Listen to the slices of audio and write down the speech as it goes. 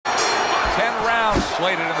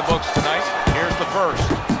slated in the books tonight. Here's the first.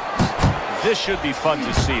 This should be fun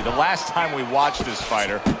to see. The last time we watched this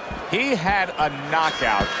fighter, he had a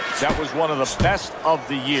knockout that was one of the best of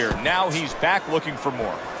the year. Now he's back looking for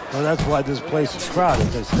more. Well, that's why this place is crowded.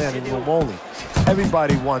 They're standing room only.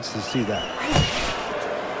 Everybody wants to see that.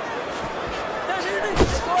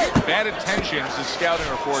 Bad Intentions, the scouting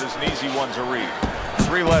report, is an easy one to read.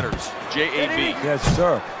 3 letters, J-A-B. Yes,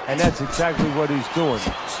 sir. And that's exactly what he's doing.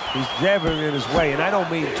 He's jabbing in his way, and I don't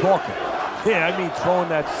mean talking. Yeah, I mean throwing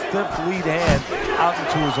that stiff lead hand out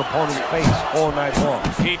into his opponent's face all night long.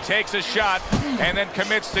 He takes a shot and then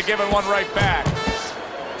commits to giving one right back.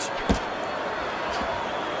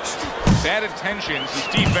 Bad Intentions, his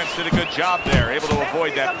defense did a good job there, able to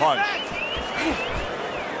avoid that punch.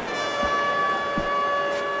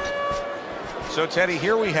 So, Teddy,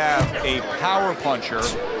 here we have a power puncher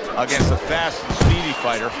against a fast and speedy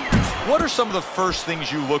fighter. What are some of the first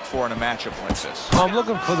things you look for in a matchup like this? I'm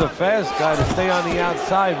looking for the fast guy to stay on the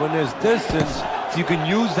outside. When there's distance, you can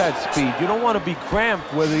use that speed. You don't want to be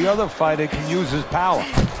cramped where the other fighter can use his power.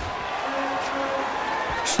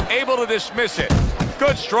 Able to dismiss it.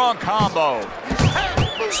 Good, strong combo.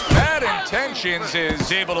 Bad Intentions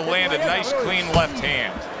is able to land a nice, clean left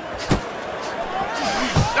hand.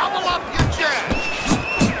 Double up your chest.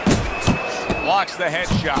 Blocks the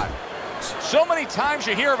headshot. So many times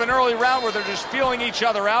you hear of an early round where they're just feeling each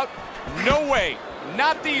other out. No way.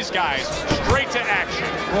 Not these guys. Straight to action.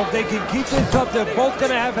 Well, if they can keep this up, they're both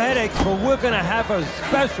going to have headaches, but we're going to have a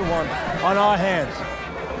special one on our hands.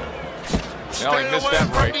 No, he missed that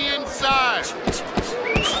right. The inside.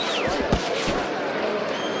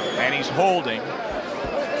 And he's holding.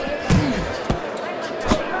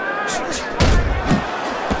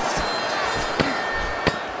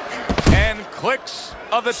 And clicks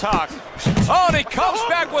of the talk. Oh, and he comes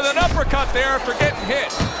back with an uppercut there after getting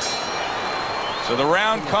hit. So the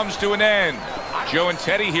round comes to an end. Joe and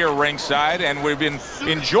Teddy here ringside, and we've been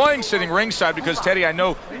enjoying sitting ringside because, Teddy, I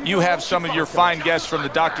know you have some of your fine guests from the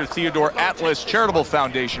Dr. Theodore Atlas Charitable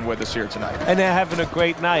Foundation with us here tonight. And they're having a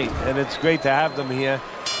great night, and it's great to have them here.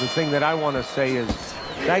 The thing that I want to say is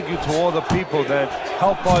thank you to all the people that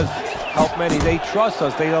help us, help many. They trust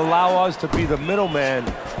us. They allow us to be the middleman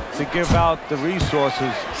to give out the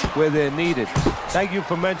resources where they're needed. Thank you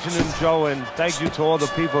for mentioning Joe, and thank you to all the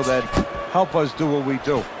people that help us do what we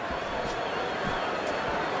do.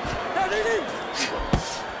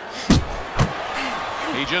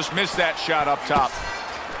 He just missed that shot up top.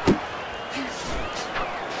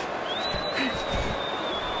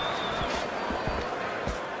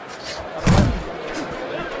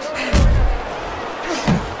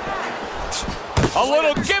 A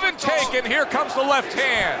little give and take, and here comes the left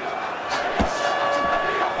hand.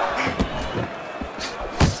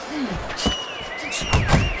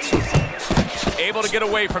 Able to get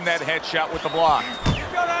away from that headshot with the block.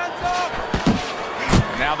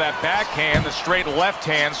 Now that backhand, the straight left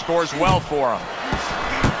hand, scores well for him.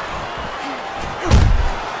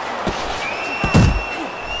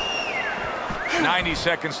 .90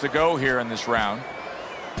 seconds to go here in this round.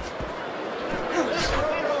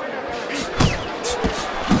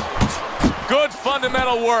 Good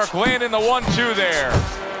fundamental work, landing the 1-2 there.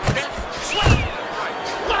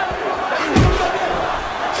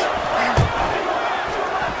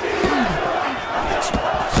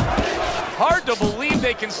 Hard to believe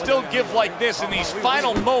they can still give like this in these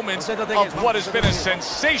final moments of what has been a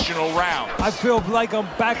sensational round. I feel like I'm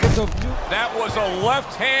back at the... That was a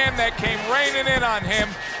left hand that came raining in on him.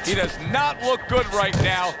 He does not look good right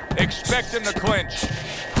now. Expect him to clinch.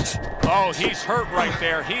 Oh, he's hurt right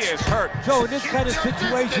there. He is hurt. Joe, in this kind of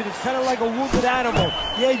situation, it's kind of like a wounded animal.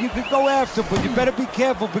 Yeah, you can go after him, but you better be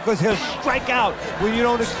careful because he'll strike out when you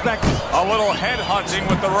don't expect it. A little head hunting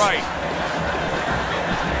with the right.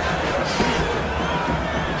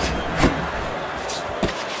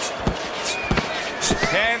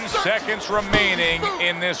 Seconds remaining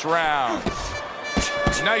in this round.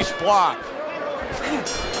 Nice block.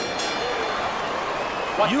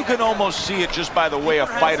 You can almost see it just by the way a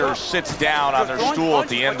fighter sits down on their stool at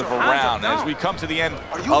the end of a round. As we come to the end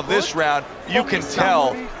of this round, you can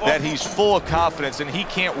tell that he's full of confidence and he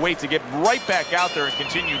can't wait to get right back out there and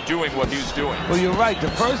continue doing what he's doing. Well, you're right.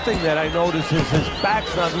 The first thing that I notice is his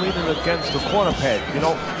back's not leaning against the corner pad. You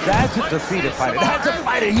know, that's a defeated fighter. That's a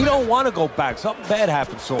fighter. He don't want to go back. Something bad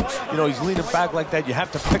happens to him. You know, he's leaning back like that. You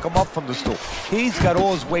have to pick him up from the stool. He's got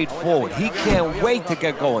all his weight forward. He can't wait to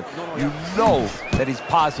get going. You know that he's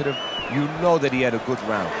positive. You know that he had a good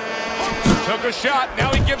round. Took a shot.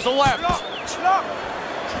 Now he gives a left.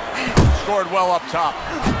 Scored well up top.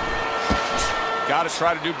 Got to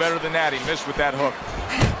try to do better than that. He missed with that hook.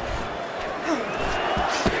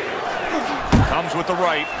 Comes with the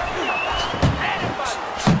right.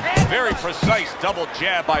 Very precise double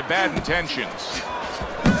jab by Bad Intentions.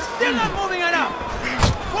 Still not moving enough.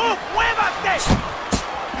 Move, muévate.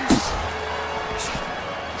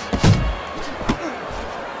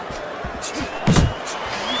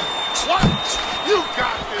 What? You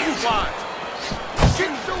got this one.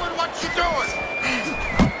 Keep doing what you're doing.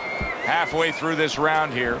 Halfway through this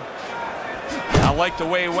round here. I like the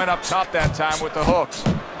way he went up top that time with the hooks.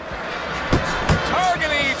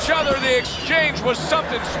 Targeting each other, the exchange was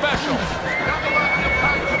something special.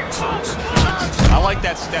 I like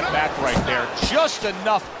that step back right there. Just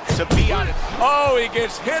enough to be on it. Oh, he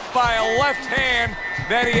gets hit by a left hand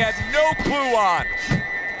that he had no clue on.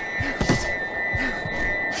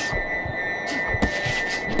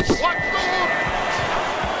 What the?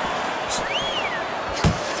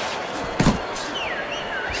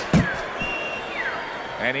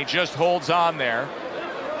 And he just holds on there.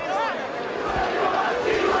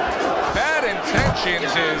 Bad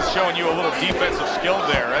Intentions is showing you a little defensive skill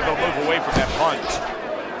there. Able to move away from that punch.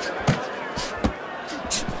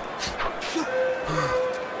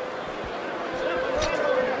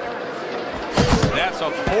 That's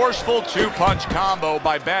a forceful two-punch combo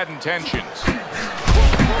by Bad Intentions.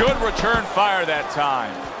 Good return fire that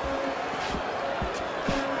time.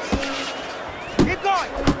 Keep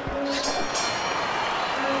going.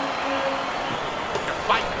 You're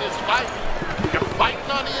fighting this fight. You're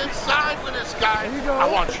fighting on the inside with this guy. I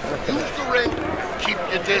want you to use the ring, keep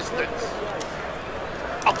your distance.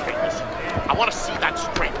 Okay, listen. I want to see that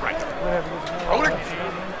straight right. Hold it.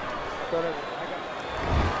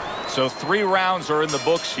 So 3 rounds are in the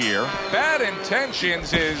books here. Bad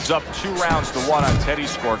Intentions is up 2 rounds to 1 on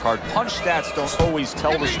Teddy's scorecard. Punch stats don't always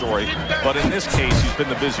tell the story, but in this case, he's been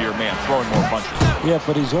the busier man, throwing more punches. Yeah,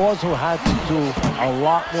 but he's also had to do a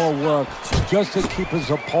lot more work just to keep his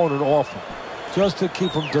opponent off him, just to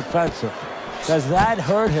keep him defensive. Does that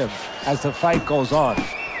hurt him as the fight goes on?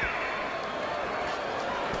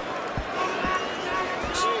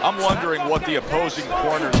 I'm wondering what the opposing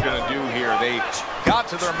corner is going to do here. They got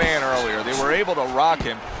to their man earlier. They were able to rock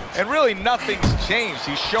him, and really nothing's changed.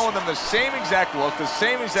 He's showing them the same exact look, the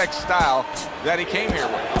same exact style that he came here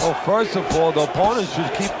with. Well, first of all, the opponent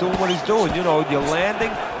should keep doing what he's doing. You know, you're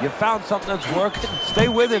landing, you found something that's working, stay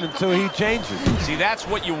with it until he changes. See, that's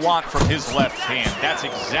what you want from his left hand. That's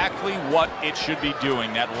exactly what it should be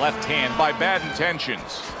doing, that left hand by Bad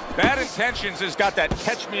Intentions. Bad Intentions has got that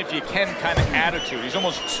catch-me-if-you-can kind of attitude. He's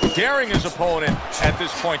almost daring his opponent at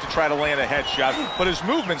this point to try to land a headshot, but his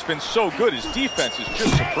movement's been so good. His defense is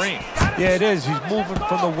just supreme. Yeah, it is. He's moving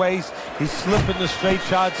from the waist. He's slipping the straight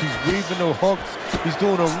shots. He's weaving the hooks. He's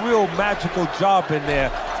doing a real magical job in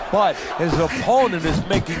there. But his opponent is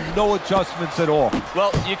making no adjustments at all.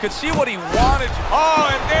 Well, you could see what he wanted. Oh,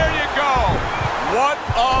 and there you go. What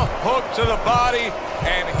a hook to the body,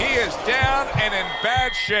 and he is down and in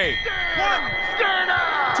bad shape. 1,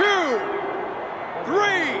 2,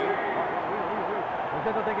 3.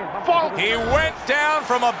 He went down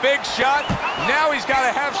from a big shot. Now he's got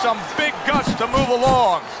to have some big guts to move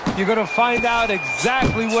along. You're going to find out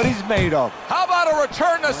exactly what he's made of. How about a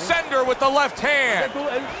return to sender with the left hand?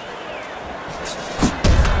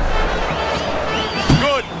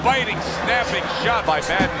 Good biting, snapping shot by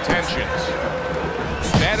Bad Intentions.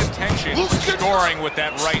 Bad Intentions scoring with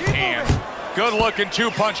that right hand. Good looking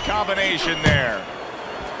two-punch combination there.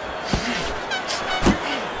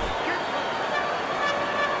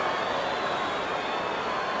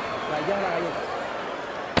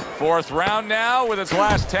 Fourth round now with its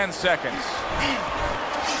last 10 seconds.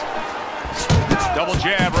 Double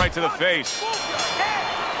jab right to the face.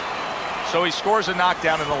 So he scores a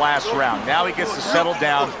knockdown in the last round. Now he gets to settle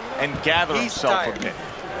down and gather himself a bit.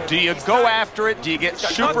 Do you go after it? Do you get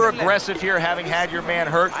super aggressive here having had your man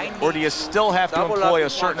hurt? Or do you still have to employ a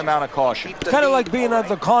certain amount of caution? It's kind of like being at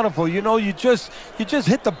the carnival. You know, you just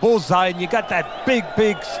hit the bullseye and you got that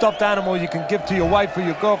big stuffed animal you can give to your wife or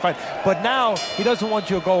your girlfriend. But now he doesn't want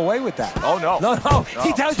you to go away with that. Oh, no. No.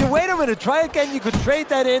 He tells you, wait a minute, try again. You could trade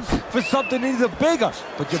that in for something either bigger.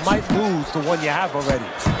 But you might lose the one you have already.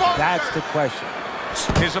 That's the question.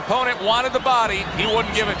 His opponent wanted the body. He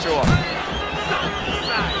wouldn't give it to him.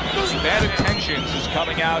 Bad Intentions is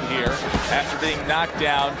coming out here after being knocked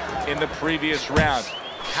down in the previous round.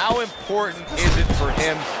 How important is it for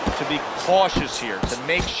him to be cautious here, to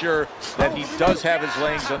make sure that he does have his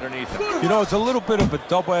legs underneath him. You know, it's a little bit of a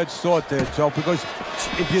double-edged sword there, Joe, because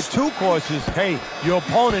if you're too cautious, hey, your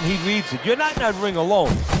opponent, he reads it. You're not in that ring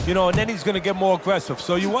alone, you know, and then he's going to get more aggressive.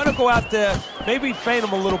 So you want to go out there, maybe feint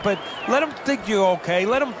him a little bit. Let him think you're okay.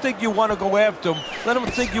 Let him think you want to go after him. Let him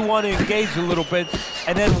think you want to engage a little bit,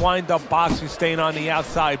 and then wind up boxing, staying on the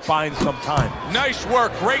outside, buying some time. Nice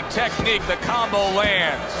work, great technique. The combo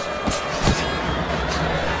lands.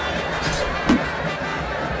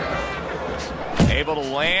 Able to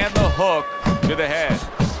land the hook to the head.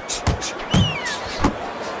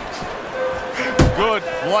 Good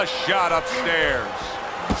flush shot upstairs.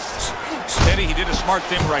 Teddy, he did a smart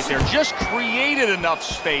thing right there. Just created enough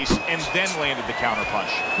space and then landed the counter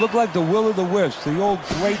punch. Looked like the Will of the Wisps, the old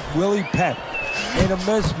great Willie Pep. Made him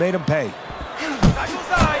miss, made him pay.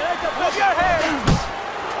 Move your head.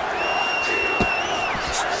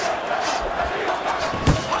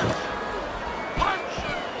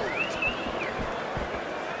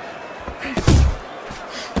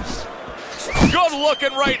 Good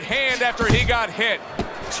looking right hand after he got hit.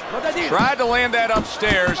 Tried to land that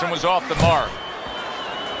upstairs and was off the mark.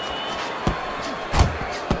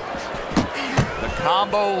 The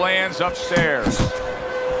combo lands upstairs.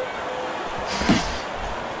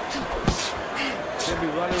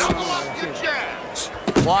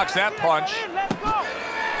 Blocks that punch.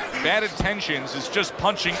 Bad Intentions is just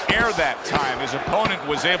punching air that time. His opponent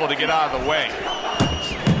was able to get out of the way.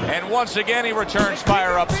 And once again, he returns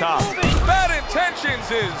fire up top. Bad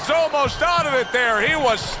Intentions is almost out of it there. He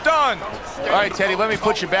was stunned. All right, Teddy, let me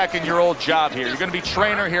put you back in your old job here. You're going to be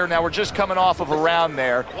trainer here. Now, we're just coming off of a round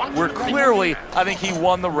there where clearly, I think he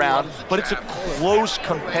won the round, but it's a close,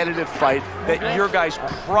 competitive fight that your guys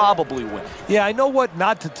probably win. Yeah, I know what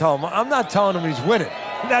not to tell him. I'm not telling him he's winning.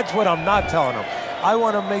 That's what I'm not telling him. I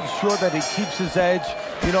want to make sure that he keeps his edge.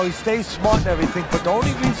 You know, he stays smart and everything, but the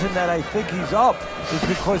only reason that I think he's up is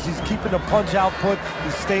because he's keeping the punch output,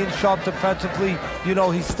 he's staying sharp defensively, you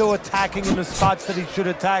know, he's still attacking in the spots that he should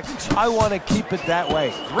attack. I want to keep it that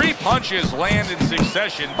way. 3 punches land in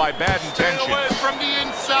succession by Bad Intentions. Stay away from the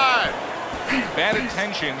inside. Bad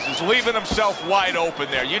Intentions is leaving himself wide open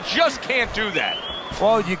there. You just can't do that.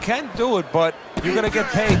 Well, you can do it, but you're going to get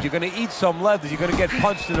paid. You're going to eat some leather. You're going to get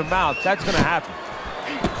punched in the mouth. That's going to happen.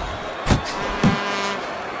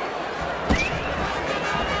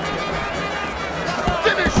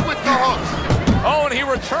 Oh, and he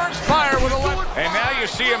returns fire with a left. And now you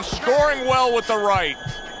see him scoring well with the right.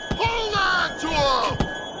 Hold on to him.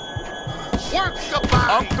 Work the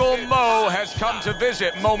body. Uncle Mo has come to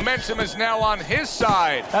visit. Momentum is now on his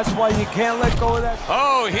side. That's why you can't let go of that.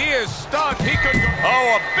 Oh, he is stunned. He could.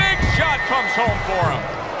 Oh, a big shot comes home for him.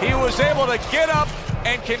 He was able to get up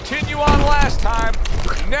and continue on last time.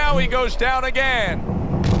 Now he goes down again.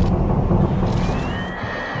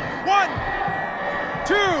 1,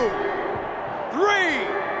 2, 3,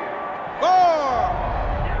 4,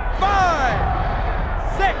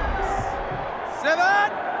 5, 6, 7.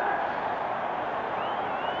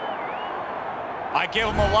 I give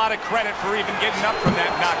him a lot of credit for even getting up from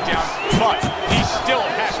that knockdown, but he still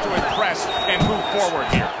has to impress and move forward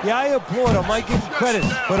here. Yeah, I applaud him. I give him credit,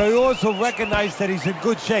 but I also recognize that he's in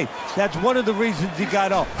good shape. That's one of the reasons he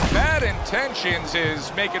got up. Bad Intentions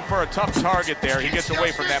is making for a tough target there. He gets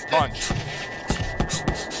away from that punch.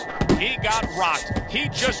 He got rocked. He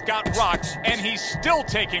just got rocked, and he's still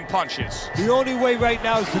taking punches. The only way right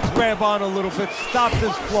now is to grab on a little bit, stop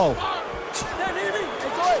this flow.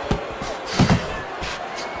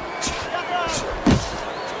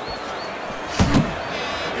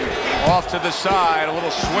 Off to the side, a little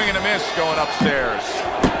swing and a miss going upstairs.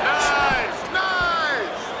 Nice, nice.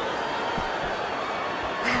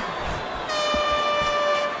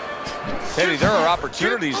 Teddy, there are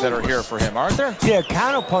opportunities that are here for him, aren't there? Yeah,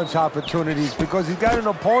 counterpunch opportunities, because he's got an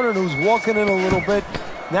opponent who's walking in a little bit.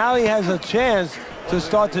 Now he has a chance to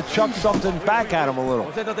start to chuck something back at him a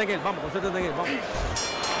little.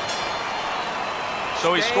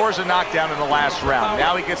 So he scores a knockdown in the last round.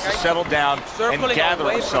 Now he gets to settle down and gather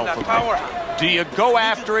himself a bit. Do you go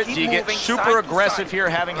after it? Do you get super aggressive here,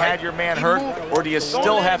 having had your man hurt? Or do you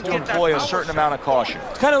still have to employ a certain amount of caution?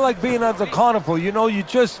 It's kind of like being at the carnival. You know, you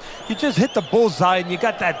just hit the bullseye, and you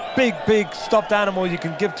got that big stuffed animal you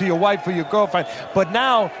can give to your wife or your girlfriend. But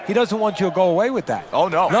now he doesn't want you to go away with that. Oh,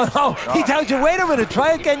 no. No. He tells you, wait a minute,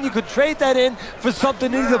 try again. You could trade that in for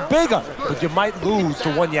something even bigger. But you might lose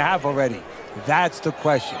the one you have already. That's the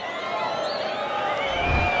question.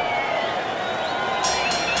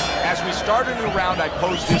 As we start a new round, I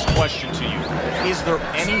pose this question to you. Is there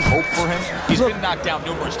any hope for him? He's been knocked down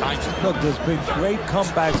numerous times. Look, there's been great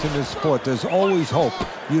comebacks in this sport. There's always hope.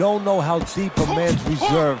 You don't know how deep a man's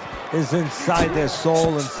reserve is inside their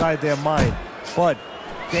soul, inside their mind. But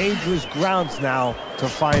dangerous grounds now to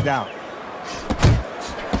find out.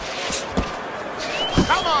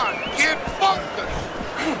 Come on, kid, focus.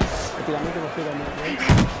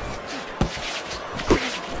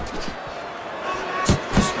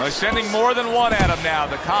 They're sending more than one at him now.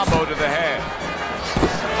 The combo to the head.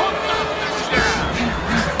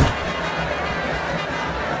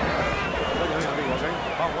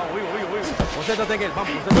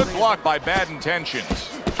 Good block by Bad Intentions.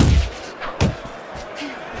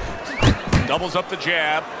 Doubles up the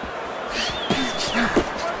jab.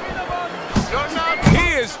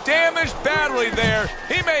 He is damaged badly there.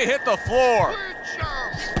 He may hit the floor.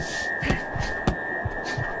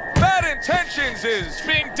 Bad Intentions is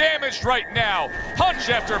being damaged right now. Punch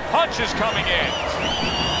after punch is coming in.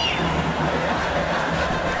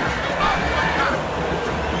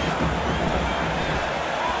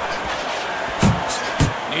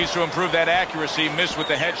 Needs to improve that accuracy. Missed with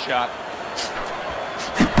the headshot.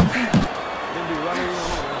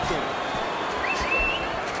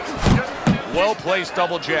 Well-placed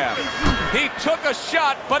double jab. He took a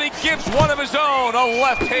shot, but he gives one of his own. A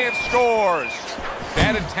left hand scores.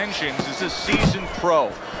 Bad Intentions is a seasoned pro,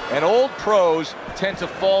 and old pros tend to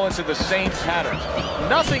fall into the same patterns.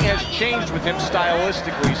 Nothing has changed with him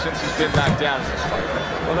stylistically since he's been knocked down in this fight.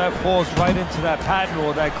 Well, that falls right into that pattern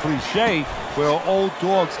or that cliche where old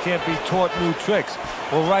dogs can't be taught new tricks.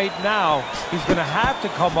 Well, right now, he's going to have to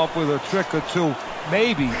come up with a trick or two,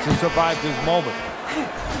 maybe, to survive this moment.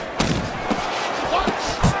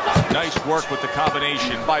 Nice work with the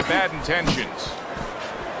combination by Bad Intentions.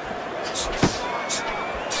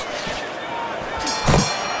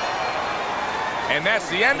 And that's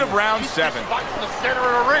the end of round 7. Fight in the center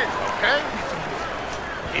of the ring, okay?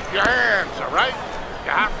 Keep your hands, all right?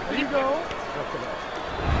 You have to keep it.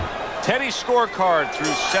 Teddy's scorecard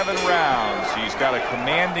through 7 rounds. He's got a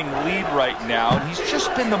commanding lead right now, and he's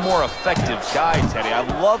just been the more effective guy, Teddy. I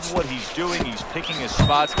love what he's doing. He's picking his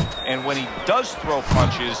spots, and when he does throw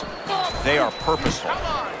punches, they are purposeful.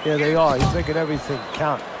 Yeah, they are. He's making everything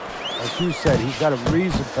count. Like you said, he's got a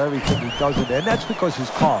reason for everything he does in there, and that's because he's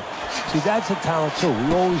calm. See, that's a talent, too.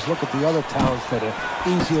 We always look at the other talents that are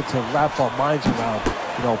easier to wrap our minds around,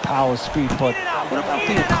 you know, power, speed, but what about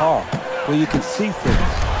being calm, where you can see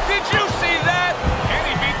things?